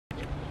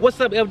What's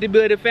up, FD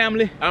Building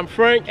family? I'm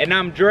Frank. And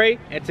I'm Dre,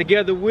 and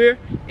together we're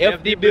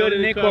FD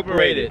Building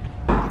Incorporated.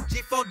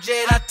 G4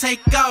 Jet, I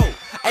take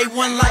off.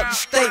 A1 like the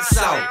state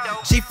salt.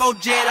 G4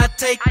 Jet, I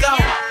take off.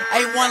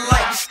 A1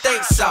 like the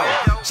state salt.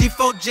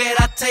 G4 Jet,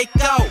 I take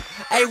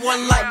off.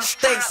 A1 like the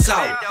state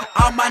salt.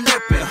 All my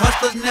nerfing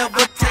hustlers never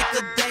take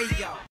a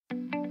day off.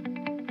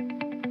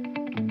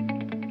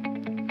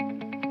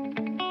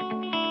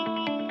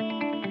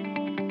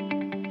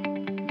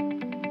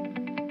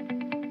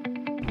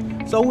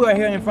 So we are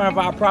here in front of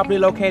our property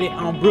located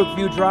on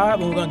Brookview Drive,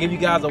 and we're gonna give you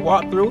guys a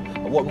walkthrough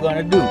of what we're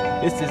gonna do.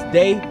 This is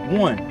day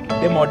one,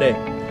 demo day.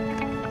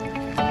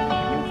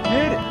 Let's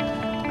get it.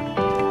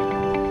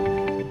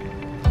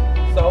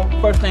 So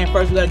first thing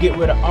first, we gotta get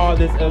rid of all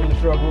this ugly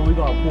shrubbery. We're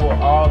gonna pull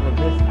all of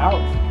this out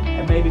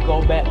and maybe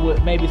go back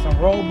with maybe some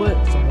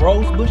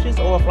rose bushes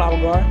or a flower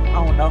garden.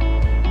 I don't know.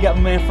 You got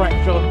my man Frank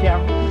controlling the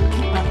camera.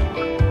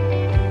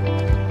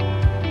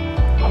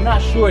 I'm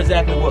not sure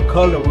exactly what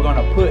color we're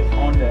gonna put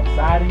on the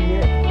siding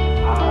yet.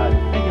 I'm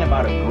thinking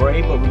about a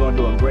gray, but we're gonna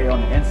do a gray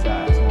on the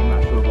inside. So I'm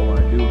not sure if I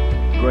wanna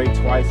do gray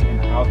twice in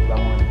the house, because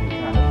I want to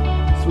kind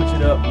of switch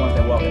it up once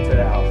they walk into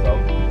the house. So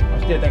I'm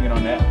still thinking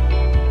on that.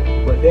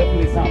 But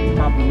definitely something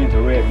to complement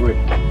the red brick.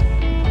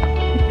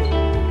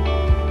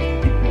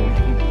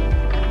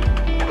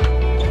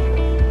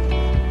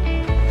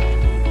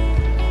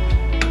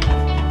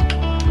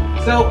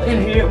 So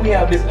in here we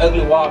have this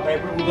ugly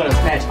wallpaper. We're gonna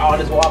snatch all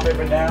this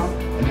wallpaper down,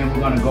 and then we're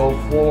gonna go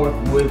forth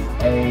with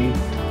a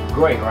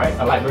gray, right?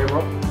 A light gray,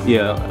 bro?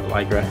 Yeah,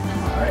 light gray.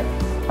 All right.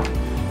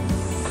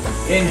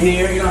 In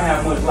here, you don't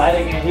have much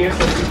lighting in here,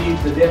 so we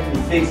need to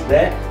definitely fix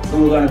that. So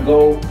we're gonna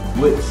go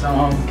with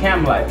some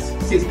cam lights,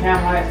 6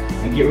 cam lights,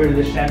 and get rid of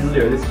the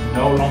chandelier. This is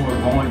no longer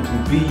going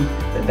to be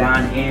the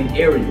dine-in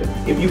area.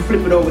 If you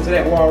flip it over to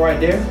that wall right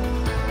there,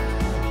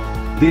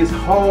 this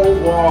whole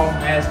wall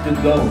has to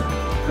go.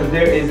 Because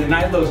there is a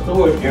nice little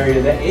storage area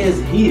that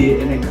is heated,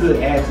 and it could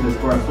add to the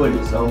square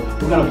footage. So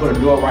we're gonna put a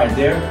door right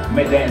there,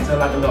 make that into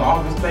like a little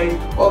office space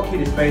or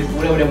kitty space,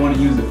 whatever they want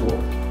to use it for.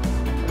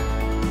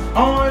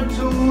 On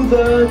to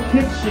the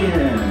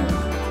kitchen.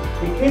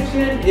 The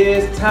kitchen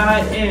is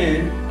tied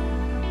in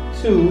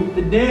to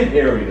the den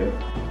area.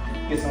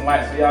 Get some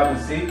lights so y'all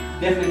can see.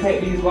 Definitely take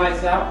these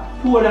lights out,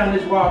 pull down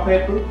this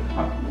wallpaper.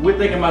 We're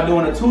thinking about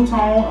doing a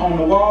two-tone on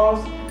the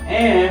walls,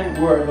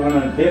 and we're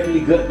gonna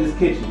definitely gut this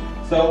kitchen.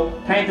 So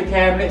paint the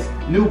cabinets,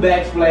 new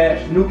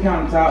backsplash, new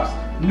countertops,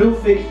 new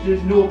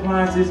fixtures, new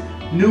appliances,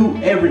 new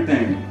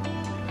everything.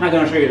 I'm not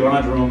gonna show you the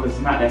laundry room because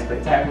it's not that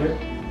spectacular.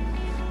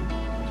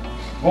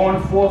 Going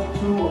forth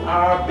to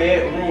our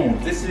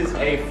bedrooms. This is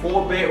a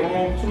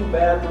 4-bedroom,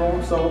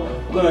 2-bathroom, so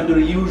we're gonna do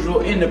the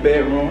usual in the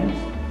bedrooms.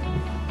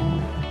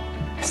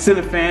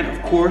 Ceiling fan,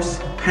 of course,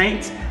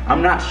 paint.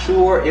 I'm not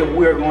sure if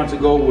we're going to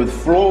go with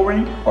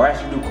flooring or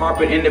actually do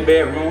carpet in the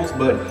bedrooms,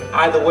 but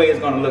either way it's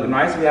gonna look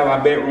nice. We have our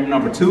bedroom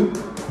number 2.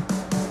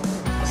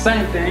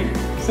 Same thing,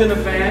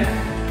 ceiling fan,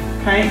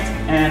 paint,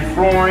 and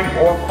flooring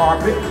or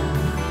carpet.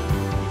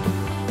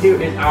 Here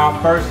is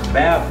our first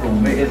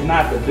bathroom. It is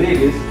not the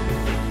biggest,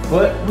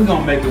 but we're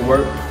gonna make it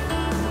work.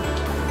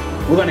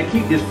 We're gonna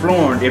keep this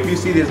flooring. If you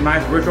see this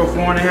nice retro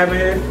flooring they have in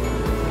here,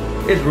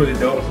 it's really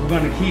dope. So we're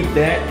gonna keep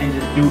that and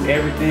just do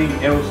everything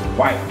else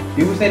white.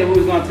 Did we say that we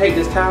was gonna take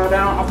this tile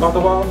down off the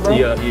wall, bro?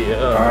 Yeah.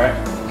 All right.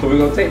 So we're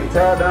gonna take the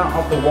tile down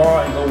off the wall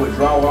and go with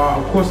drywall.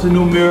 Of course, the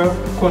new mirror,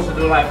 of course,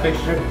 the light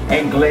fixture,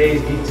 and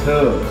glaze the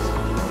tubs.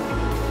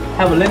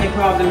 Have a linen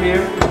closet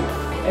here,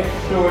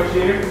 extra storage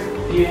here.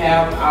 You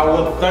have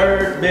our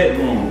 3rd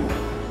bedroom.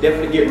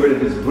 Definitely get rid of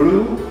this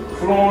blue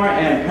flooring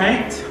and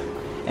paint.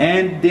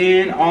 And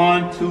then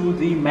on to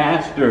the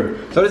master.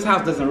 So this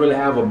house doesn't really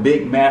have a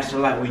big master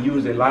like we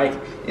usually like.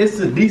 It's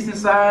a decent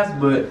size,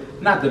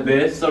 but not the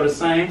best. So the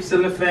same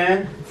ceiling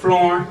fan,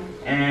 flooring,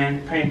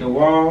 and paint the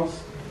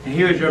walls. And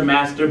here's your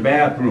master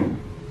bathroom.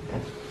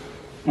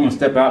 I'm gonna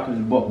step out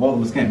because both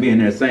of us can't be in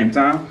there at the same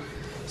time.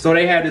 So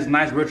they have this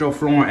nice retro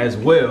flooring as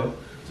well.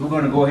 So we're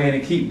gonna go ahead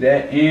and keep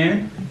that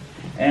in.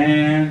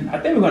 And I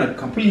think we're gonna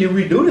completely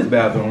redo this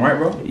bathroom, right,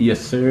 bro? Yes,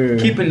 sir.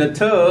 Keeping the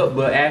tub,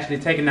 but actually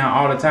taking out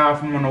all the tile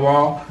from on the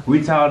wall,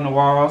 retiling the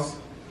walls,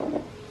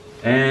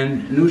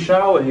 and new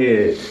shower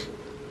head.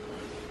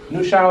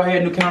 New shower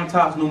head, new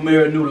countertops, new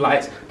mirror, new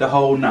lights, the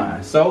whole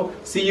 9. So,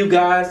 see you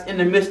guys in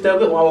the midst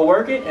of it while we're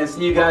working, and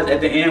see you guys at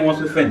the end once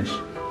we finish.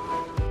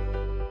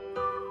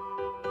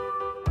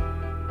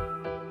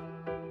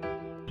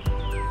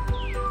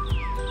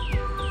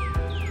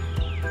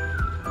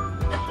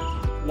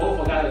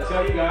 What I gotta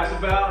tell you guys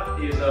about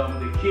is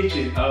the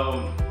kitchen.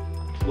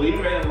 We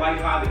didn't really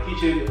like how the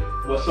kitchen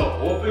was so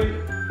open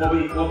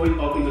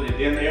to the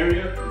den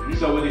area.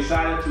 So we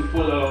decided to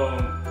put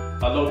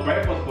a little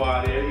breakfast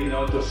bar there, you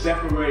know, to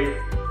separate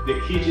the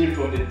kitchen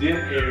from the den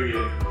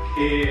area.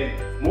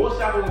 And most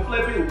times when we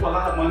flip it, we put a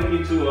lot of money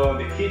into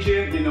the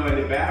kitchen, you know, and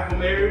the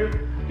bathroom area,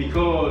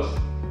 because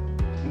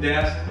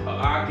that's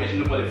our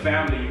kitchen for the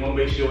family. You want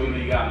to make sure, you know,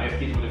 you got a nice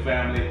kitchen for the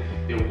family.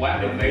 The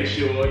wife will make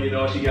sure, you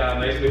know, she got a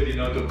nice place, you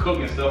know, to cook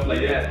and stuff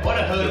like that. Or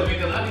the husband,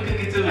 because I be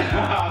cooking too.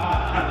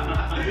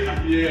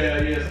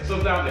 Yeah.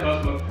 Sometimes the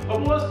husband, but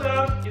most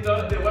times, you know,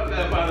 what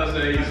that father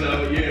say.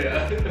 So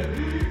yeah.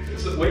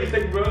 So what do you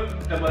think, bro,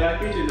 about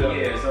that kitchen though?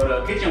 Yeah, so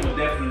the kitchen was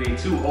definitely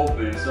too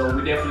open, so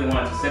we definitely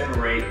wanted to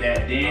separate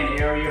that den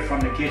area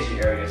from the kitchen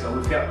area. So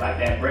we felt like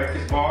that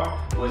breakfast bar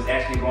was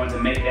actually going to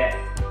make that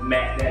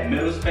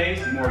middle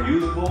space more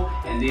usable,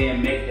 and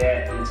then make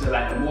that into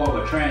like a more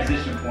of a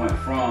transition point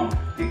from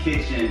the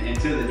kitchen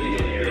into the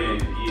den area.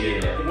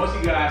 Yeah. Once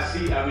you guys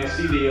see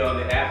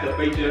the after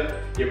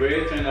picture, it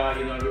really turned out,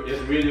 you know,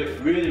 it's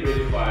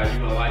really fire. You're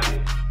gonna like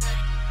it.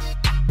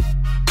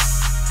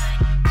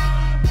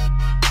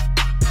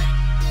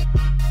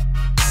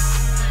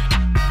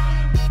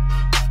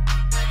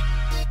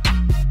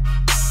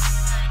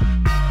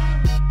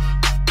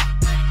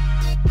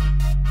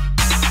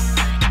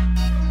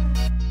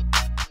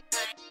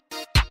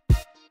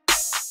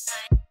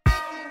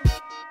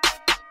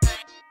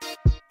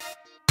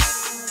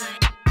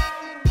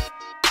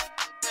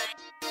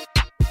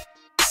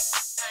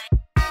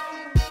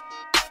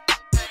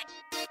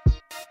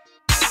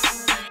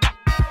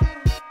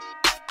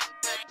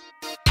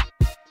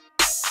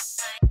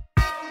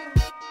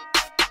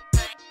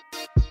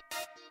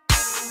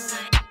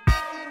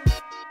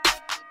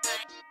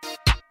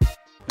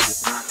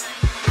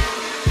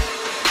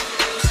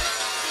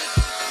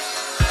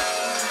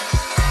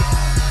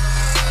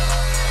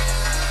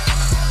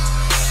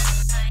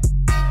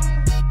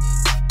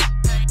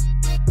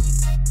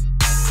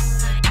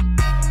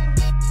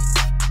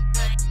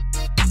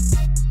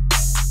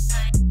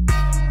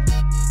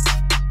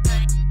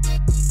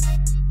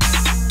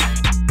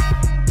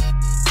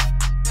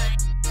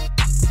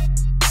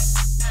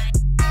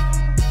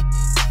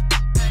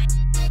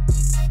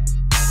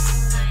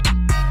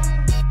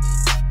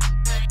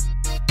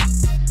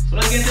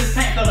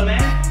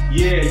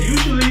 Yeah,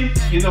 usually,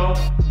 you know,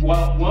 one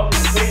of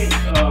the main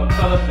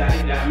colors that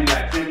I mean,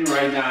 like trending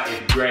right now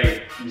is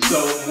gray. So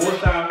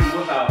most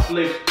our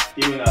flips,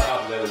 even the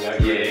house level got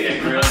gray.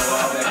 Yeah, real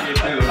all that shit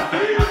too.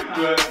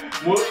 But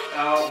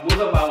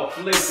most of our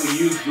flips we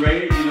use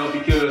gray, you know,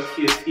 because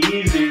it's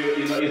easier,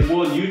 you know, it's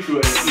more neutral.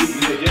 It's easy,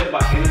 you know, just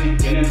about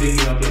anything,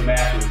 you know, can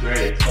match with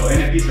gray. So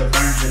any piece of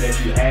furniture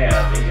that you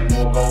have, it can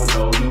more go with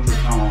those neutral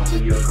tones,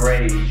 with your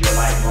grays, your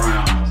light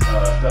browns,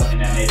 stuff in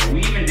that nature. We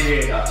even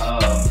did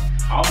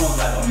almost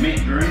like a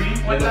mint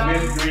green. Like a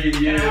mint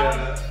green,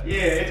 yeah. Yeah,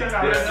 it turned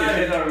out really nice.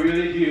 It turned out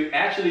really good.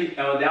 Actually,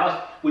 that was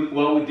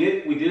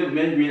we did a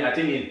mint green. I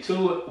think in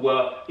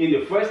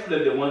the first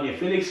flip, the one in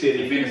Phoenix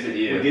City.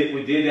 Yeah.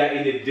 We did that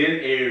in the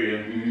den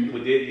area. We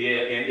did,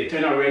 and it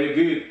turned out really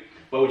good.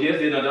 But we just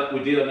did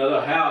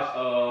another house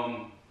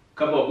a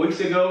couple of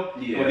weeks ago.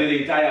 Yeah. We did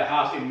the entire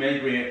house in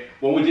mint green.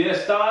 When we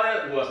just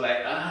started, it was like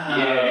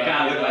it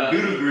kind of looked like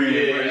doodle green.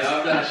 Yeah,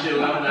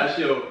 I'm not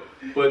sure.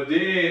 But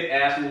then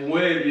as we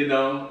went, you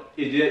know,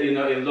 it just, you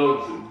know, it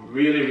looked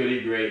really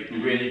great,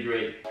 really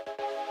great.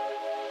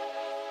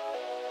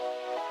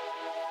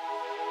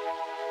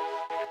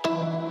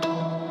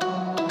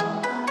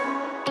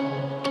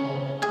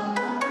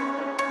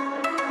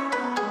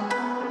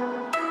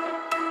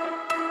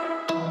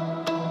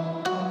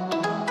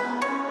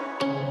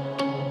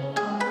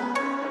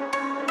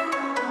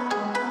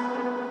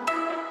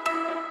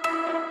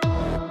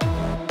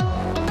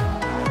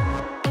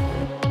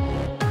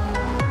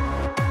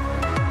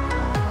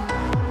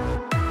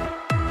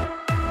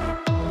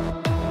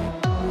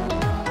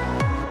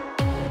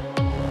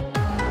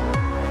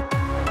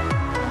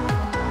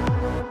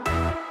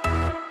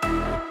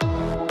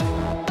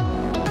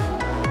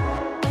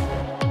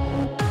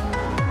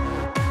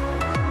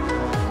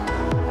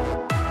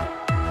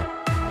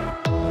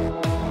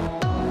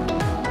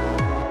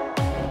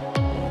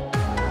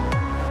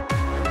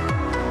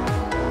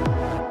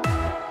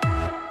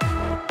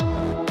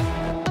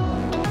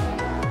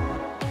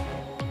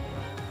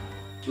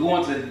 We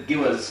want to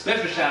give a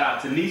special shout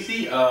out to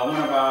Nisi, one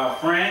of our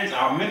friends,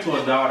 our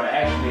mentor's daughter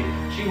actually.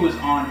 She was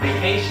on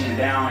vacation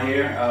down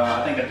here.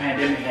 I think the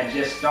pandemic had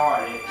just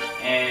started.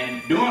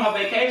 And during her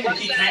vacation,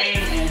 she came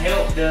and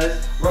helped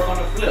us work on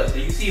the flips. So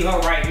you see her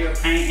right here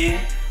painting.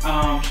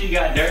 She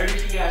got dirty,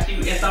 she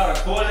installed a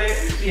toilet,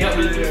 she helped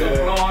us do some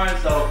flooring.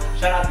 So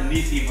shout out to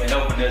Nisi for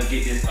helping us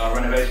get this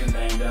renovation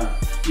thing done.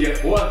 Yeah,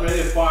 what's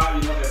really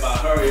fun, you know, about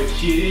her is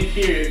she didn't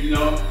hear, you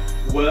know,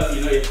 well,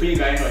 you know, if paint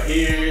got in her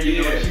hair,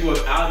 you know, she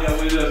was out there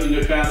with us, you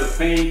know, trying to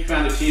paint,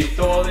 trying to change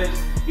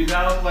toilets. You know,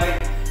 I was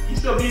like, you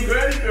still be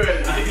girly.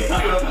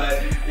 I was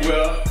like,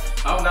 well,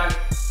 I'm not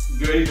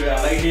girly,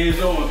 I like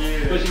hands-on.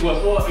 Yeah. But she was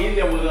all in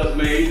there with us,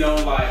 man, you know,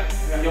 like,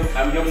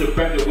 I'm helping to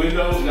prep the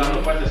windows, I'm helping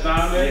to prep the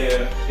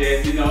assignment. Yeah.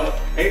 And, you know,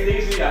 hey,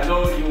 Lacey, I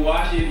know you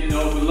watch it, you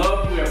know, we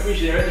love you, we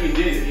appreciate everything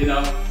you did, you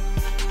know.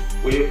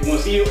 We want to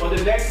see you on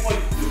the next one.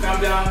 You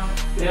come down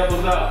to help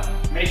us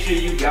out. Make sure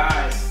you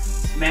guys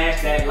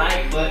smash that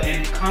like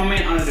button,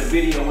 comment under the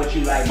video what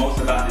you like most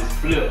about this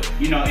flip.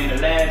 You know, in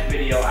the last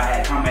video I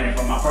had commented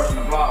from my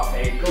personal blog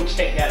page. Go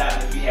check that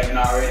out if you haven't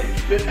already.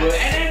 But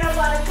and ain't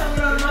nobody coming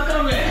on my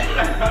comment.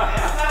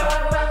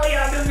 Why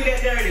y'all do me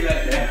that dirty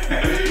like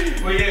that?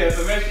 But yeah,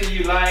 so make sure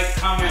you like,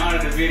 comment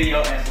under the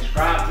video, and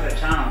subscribe to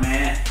the channel,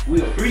 man.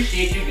 We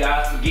appreciate you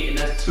guys for getting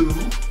us to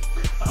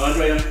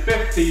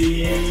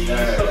 150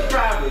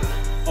 subscribers.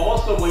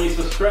 Also, when you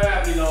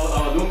subscribe, you know,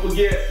 don't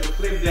forget to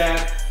click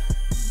that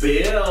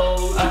bell.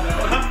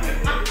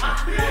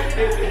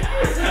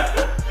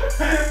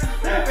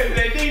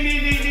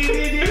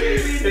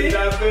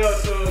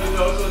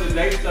 So the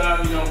next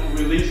time, you know,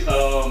 we release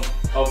a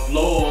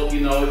vlog, you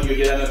know, you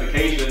get a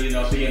notification, you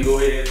know, so you can go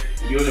ahead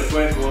and be on the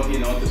first one, you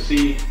know, to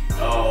see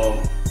our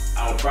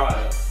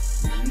product.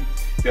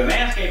 The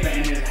landscaping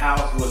in this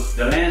house was,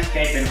 the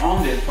landscaping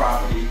on this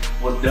property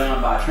was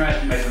done by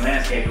Transformation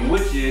Landscaping,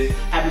 which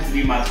happens to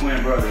be my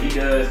twin brother. He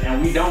does,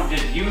 and we don't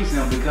just use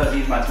him because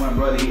he's my twin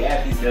brother. He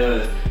actually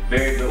does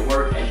very good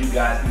work, as you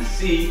guys can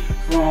see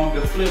from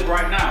the flip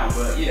right now.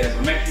 But yeah, so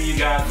make sure you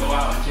guys go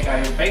out and check out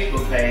his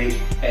Facebook page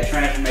at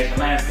Transformation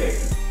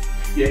Landscaping.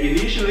 Yeah,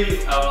 initially,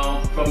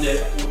 from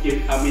the,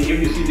 if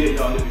you see the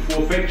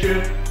before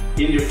picture,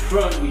 in the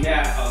front we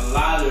have a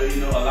lot of, you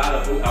know, a lot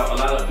of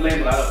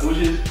plants, a lot of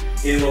bushes,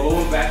 and we're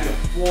going back and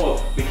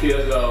forth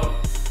because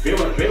Dra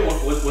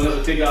wanted us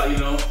to take out, you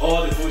know,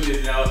 all the bushes,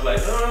 and I was like,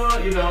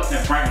 you know,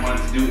 and Frank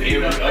wanted to do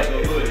every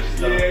other bush.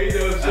 So. Yeah, you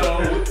know, so,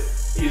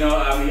 you know,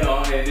 I mean,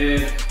 and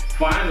then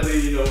finally,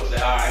 you know,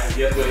 say, all right,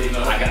 guess what, you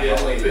know, I got to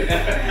wait.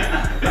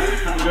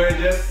 We're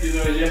just, you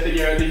know, just to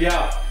get everything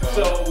out.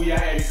 So we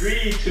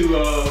agreed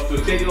to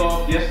take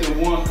off just the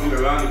ones from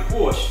around the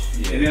porch,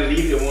 and then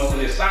leave the ones on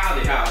the side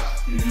of the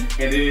house.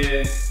 And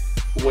then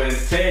when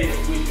Tay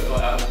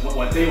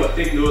was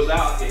taking those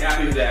out, it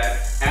happened that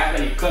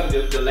after he cut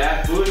the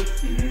last bush,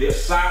 the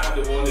side of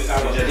the one was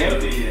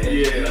empty.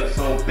 Yeah, it was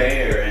so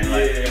bare, and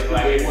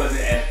like it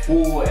wasn't as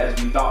full as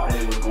we thought that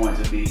it was going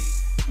to be.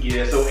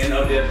 Yeah, so we ended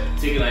up just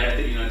taking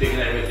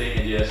everything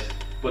and just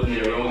putting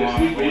it around.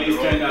 This really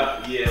turned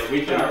out,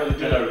 really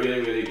turned out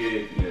really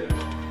good. Yeah.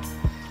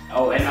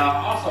 Oh, and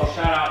also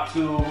shout out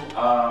to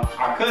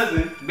our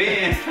cousin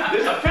Ben.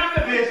 This is a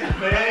tractor business,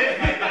 man.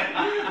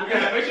 We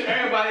gotta make sure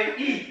everybody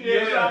eat. You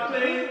know what I'm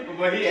saying?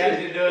 But he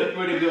actually does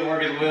pretty good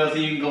work as well, so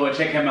you can go and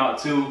check him out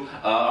too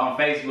on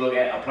Facebook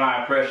at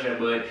Applying Pressure.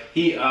 But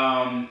he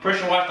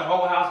pressure washed the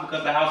whole house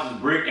because the house is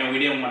brick and we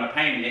didn't want to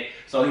paint it.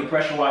 So he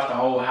pressure washed the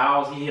whole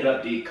house. He hit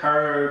up the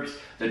curbs,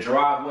 the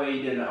driveway.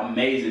 He did an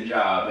amazing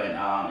job, and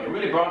it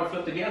really brought the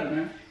flip together,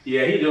 man.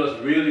 Yeah, he does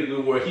really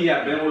good work. He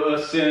has been with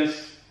us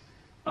since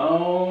I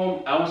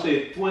would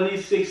say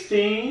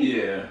 2016.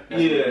 Yeah.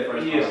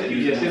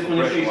 Since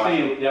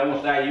 2016. That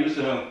was I used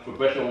to him for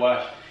pressure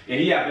wash, and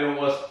he has been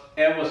with us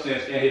ever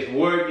since. And his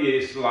work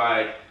is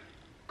like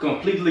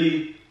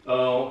completely,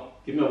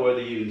 give me a word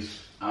to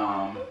use.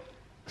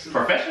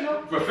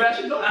 Professional?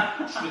 Spectacular?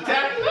 Excellent.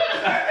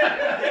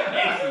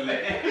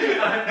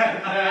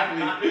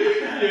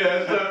 Exactly.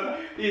 Yeah, so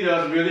he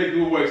does really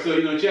good work. So,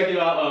 you know, check it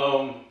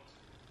out.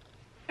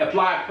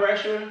 Apply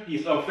Pressure.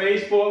 He's on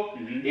Facebook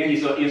and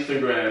he's on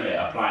Instagram.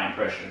 Yeah, Applying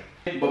Pressure.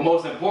 But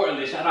most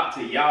importantly, shout out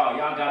to y'all.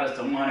 Y'all got us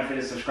to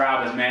 150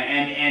 subscribers,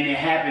 man. And it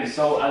happened.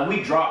 So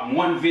we dropped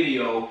one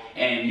video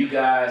and you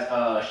guys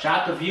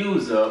shot the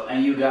views up,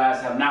 and you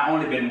guys have not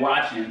only been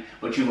watching,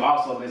 but you've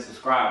also been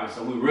subscribing.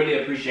 So we really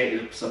appreciate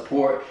the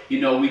support. You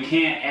know, we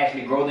can't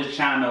actually grow this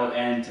channel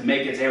and to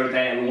make it to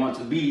everything that we want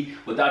to be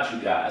without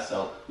you guys.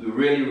 So we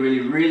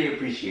really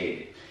appreciate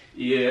it.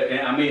 Yeah,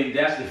 and I mean,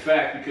 that's the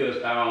fact,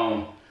 because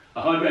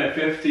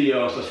 150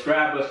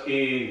 subscribers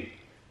in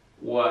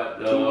what?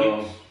 2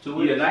 weeks? 2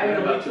 weeks? Yeah, not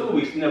even about 2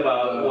 weeks. In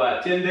about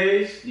what, 10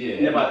 days? Yeah.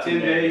 In about 10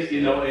 days,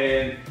 you know,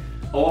 and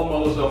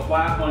almost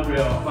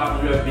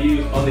 500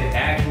 views on the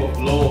actual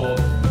vlog,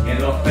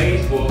 and on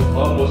Facebook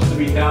almost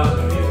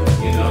 3,000 views.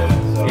 You know,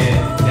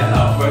 and that's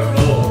our first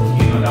vlog.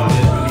 You know, that was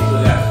just released. So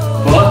that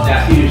for us,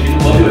 that's huge. You know,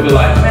 most people be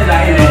like, man, I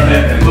ain't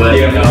nothing, but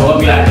you know,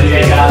 we got to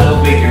check out a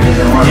little bigger.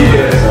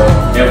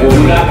 Yeah. And when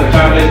we got the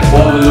comments,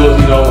 all of those,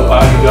 you know,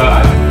 about you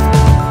guys.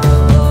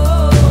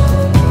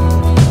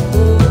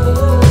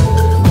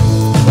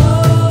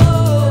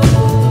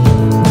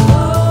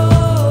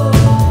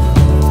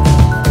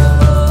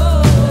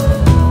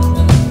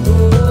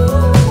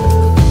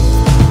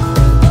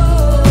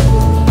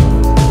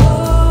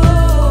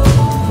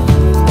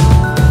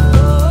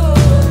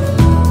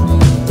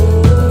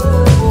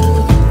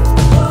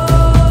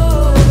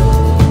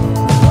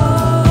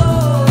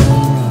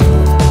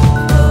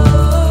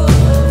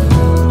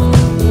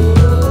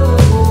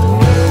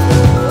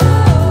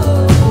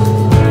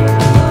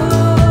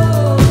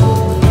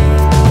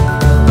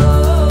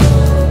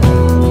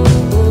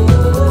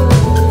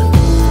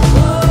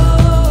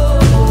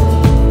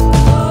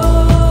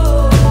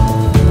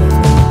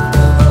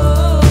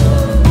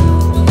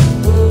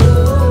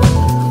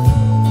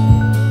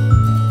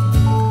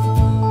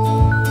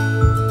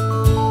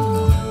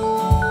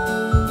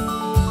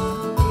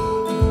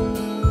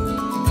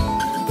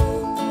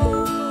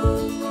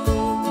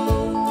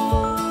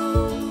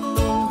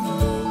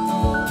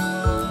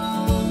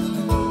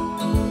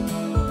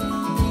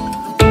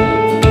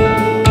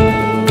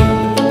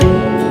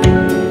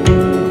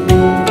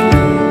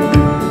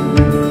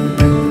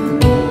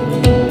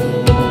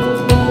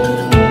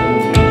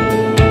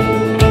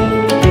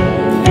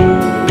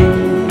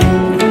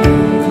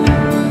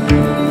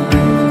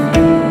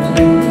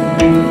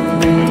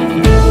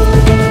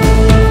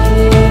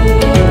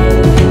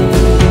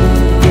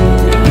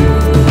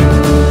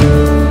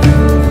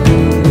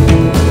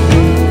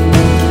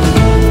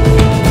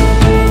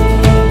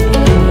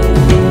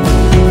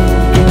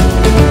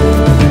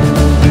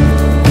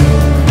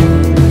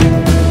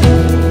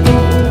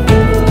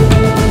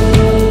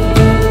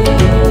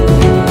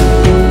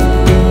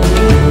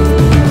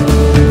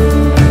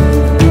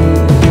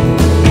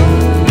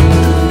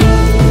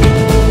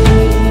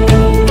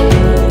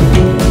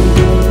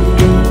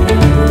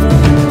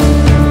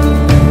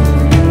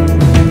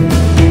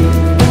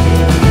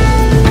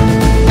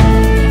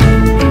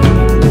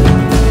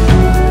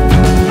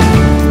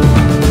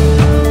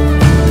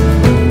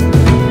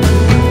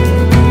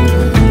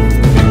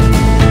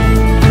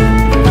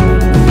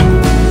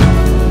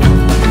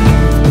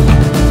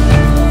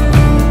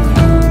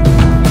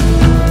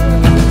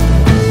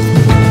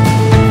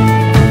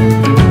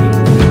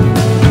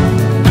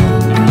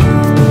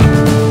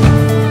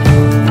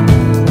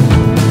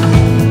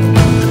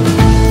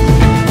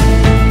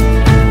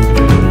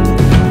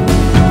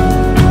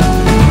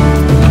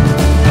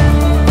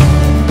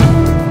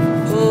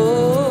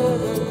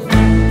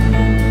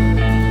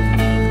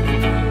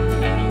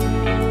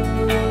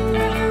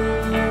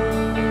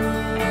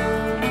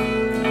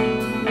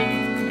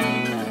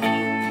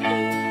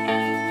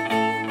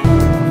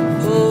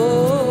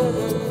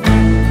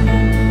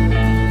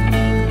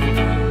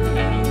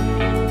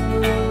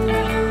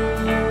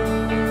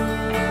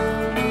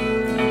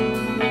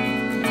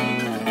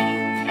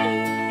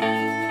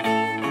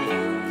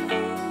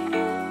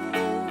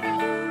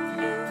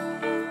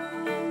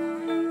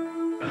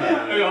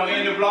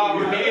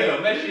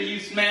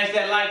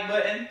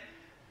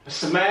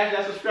 Smash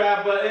that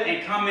subscribe button.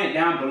 And comment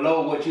down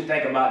below what you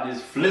think about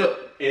this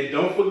flip. And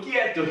don't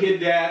forget to hit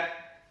that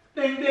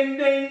ding ding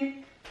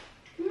ding.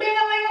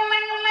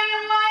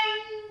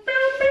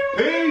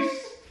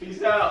 Peace.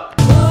 Peace out.